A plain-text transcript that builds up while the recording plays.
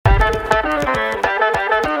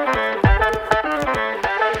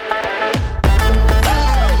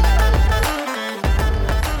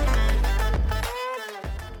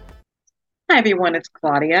Hi everyone, it's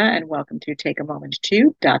Claudia, and welcome to Take a Moment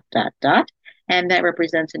to dot dot dot. And that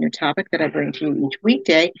represents a new topic that I bring to you each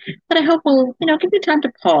weekday that I hope will, give you time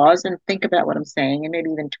to pause and think about what I'm saying and maybe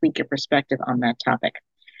even tweak your perspective on that topic.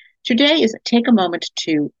 Today is take a moment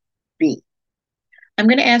to be. I'm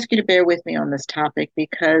going to ask you to bear with me on this topic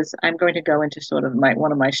because I'm going to go into sort of my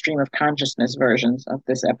one of my stream of consciousness versions of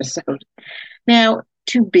this episode. Now,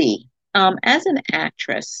 to be. As an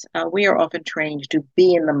actress, we are often trained to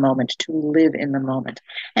be in the moment, to live in the moment.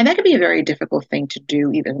 And that can be a very difficult thing to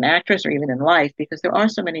do, either as an actress or even in life, because there are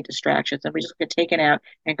so many distractions and we just get taken out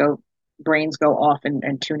and brains go off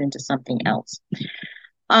and tune into something else.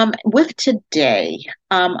 With today,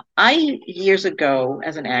 I years ago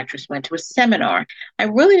as an actress went to a seminar. I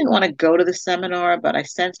really didn't want to go to the seminar, but I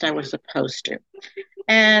sensed I was supposed to.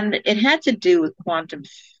 And it had to do with quantum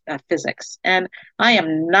physics. And I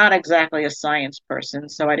am not exactly a science person,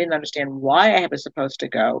 so I didn't understand why I was supposed to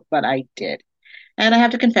go, but I did. And I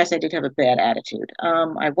have to confess, I did have a bad attitude.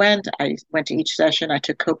 I went to each session, I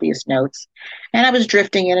took copious notes, and I was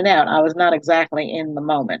drifting in and out. I was not exactly in the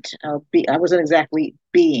moment. I wasn't exactly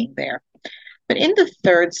being there. But in the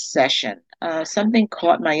third session, something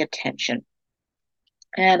caught my attention.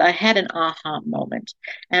 And I had an aha moment,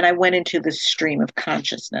 and I went into the stream of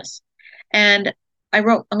consciousness. And I'm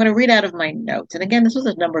going to read out of my notes. And again, this was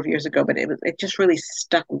a number of years ago, but it just really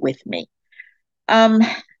stuck with me. Um,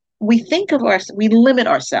 we limit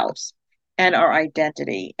ourselves and our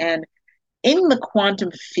identity. And in the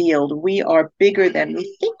quantum field, we are bigger than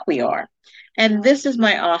we think we are. And this is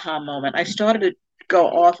my aha moment. I started to go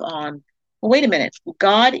off on, well, wait a minute.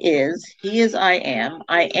 God is, He is I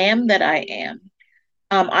am that I am.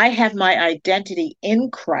 I have my identity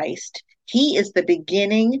in Christ. He is the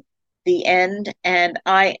beginning, the end, and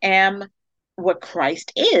I am what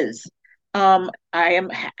Christ is.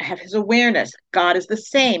 Have his awareness. God is the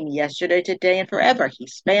same yesterday, today, and forever. He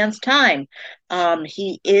spans time.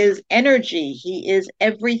 He is energy. He is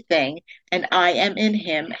everything, and I am in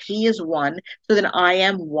him. He is one, so then I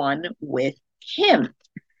am one with him.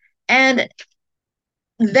 And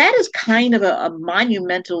that is kind of a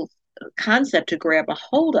monumental concept to grab a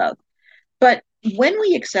hold of. But when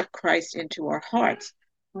we accept Christ into our hearts,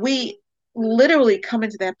 we literally come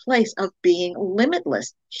into that place of being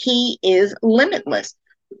limitless. He is limitless.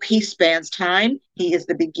 He spans time. He is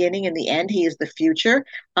the beginning and the end. He is the future.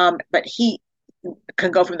 But he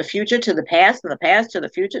can go from the future to the past, from the past to the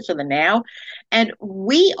future to the now. And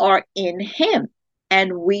we are in him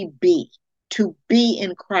and we be. To be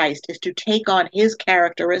in Christ is to take on his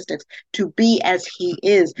characteristics, to be as he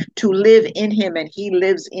is, to live in him and he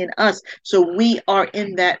lives in us. So we are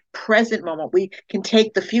in that present moment. We can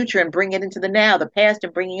take the future and bring it into the now, the past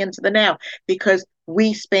and bring it into the now, because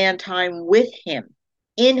we span time with him.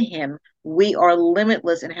 In him, we are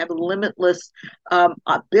limitless and have limitless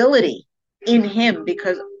ability in him.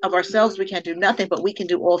 Because of ourselves we can't do nothing, but we can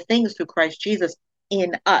do all things through Christ Jesus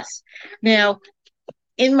in us. Now,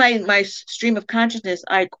 in my stream of consciousness,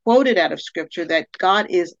 I quoted out of scripture that God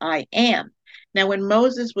is I am. Now, when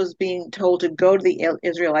Moses was being told to go to the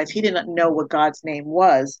Israelites, he did not know what God's name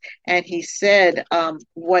was. And he said,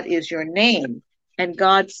 what is your name? And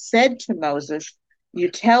God said to Moses,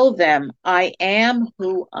 you tell them, I am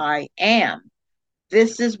who I am.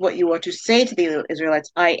 This is what you are to say to the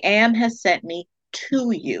Israelites. I am has sent me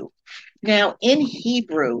to you. Now, in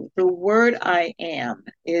Hebrew, the word I am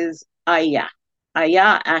is ayah.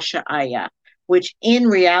 Ayah, Asha, Ayah, which in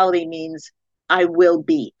reality means I will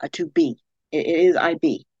be, to be. It is I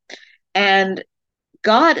be. And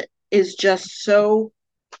God is just so,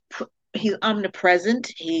 he's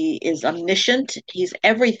omnipresent, he is omniscient, he's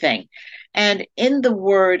everything. And in the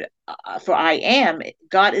word for I am,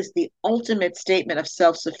 God is the ultimate statement of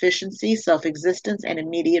self sufficiency, self existence, and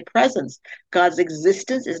immediate presence. God's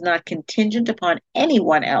existence is not contingent upon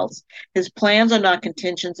anyone else. His plans are not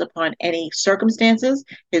contingent upon any circumstances.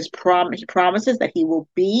 He promises that he will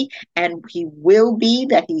be and he will be,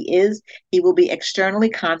 that he is. He will be externally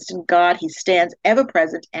constant God. He stands ever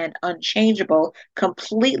present and unchangeable,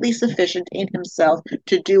 completely sufficient in himself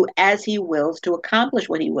to do as he wills, to accomplish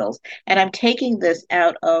what he wills. And I'm taking this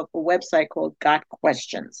out of a website called Got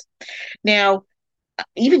Questions. Now,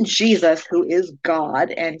 even Jesus, who is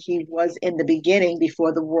God, and he was in the beginning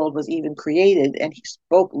before the world was even created, and he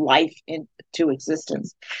spoke life into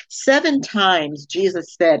existence. 7 times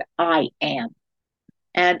Jesus said, I am.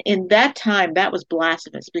 And in that time, that was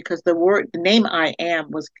blasphemous because the name I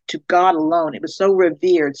am was to God alone. It was so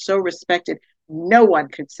revered, so respected. No one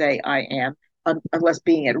could say I am unless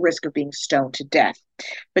being at risk of being stoned to death.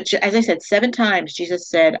 But as I said, 7 times Jesus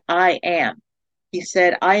said, I am. He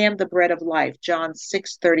said, I am the bread of life, John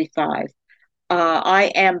 6:35.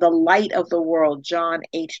 I am the light of the world, John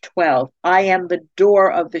 8:12. I am the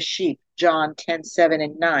door of the sheep, John 10:7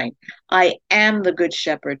 and 9. I am the good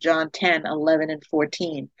shepherd, John 10:11 and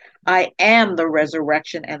 14. I am the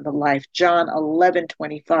resurrection and the life, John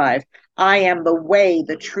 11:25. I am the way,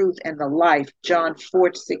 the truth, and the life, John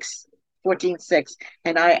 14:6.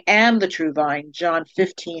 And I am the true vine, John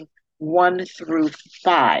 15:1 through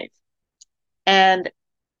 5. And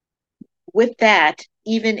with that,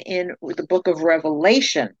 even in the book of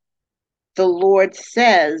Revelation, the Lord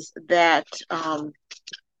says that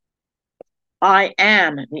I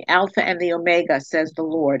am the Alpha and the Omega, says the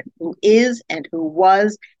Lord, who is and who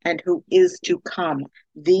was and who is to come,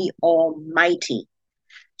 the Almighty.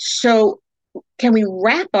 So, can we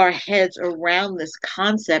wrap our heads around this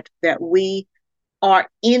concept that we are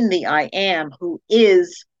in the I am, who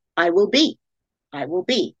is, I will be? I will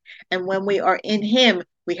be. And when we are in Him,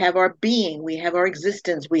 we have our being, we have our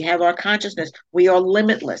existence, we have our consciousness, we are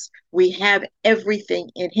limitless. We have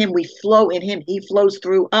everything in Him. We flow in Him. He flows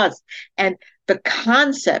through us. And the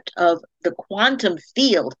concept of the quantum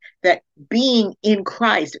field, that being in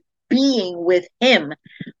Christ, being with Him,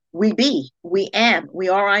 we am, we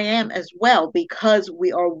are, I am as well, because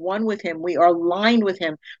we are one with Him. We are aligned with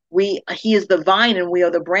Him. He is the vine and we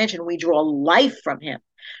are the branch, and we draw life from Him.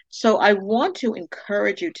 So I want to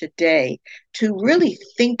encourage you today to really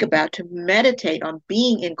think about, to meditate on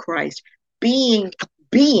being in Christ, to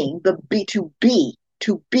be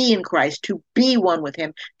in Christ, to be one with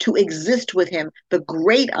Him, to exist with Him, the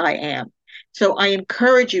great I am. So I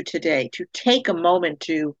encourage you today to take a moment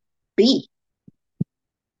to be.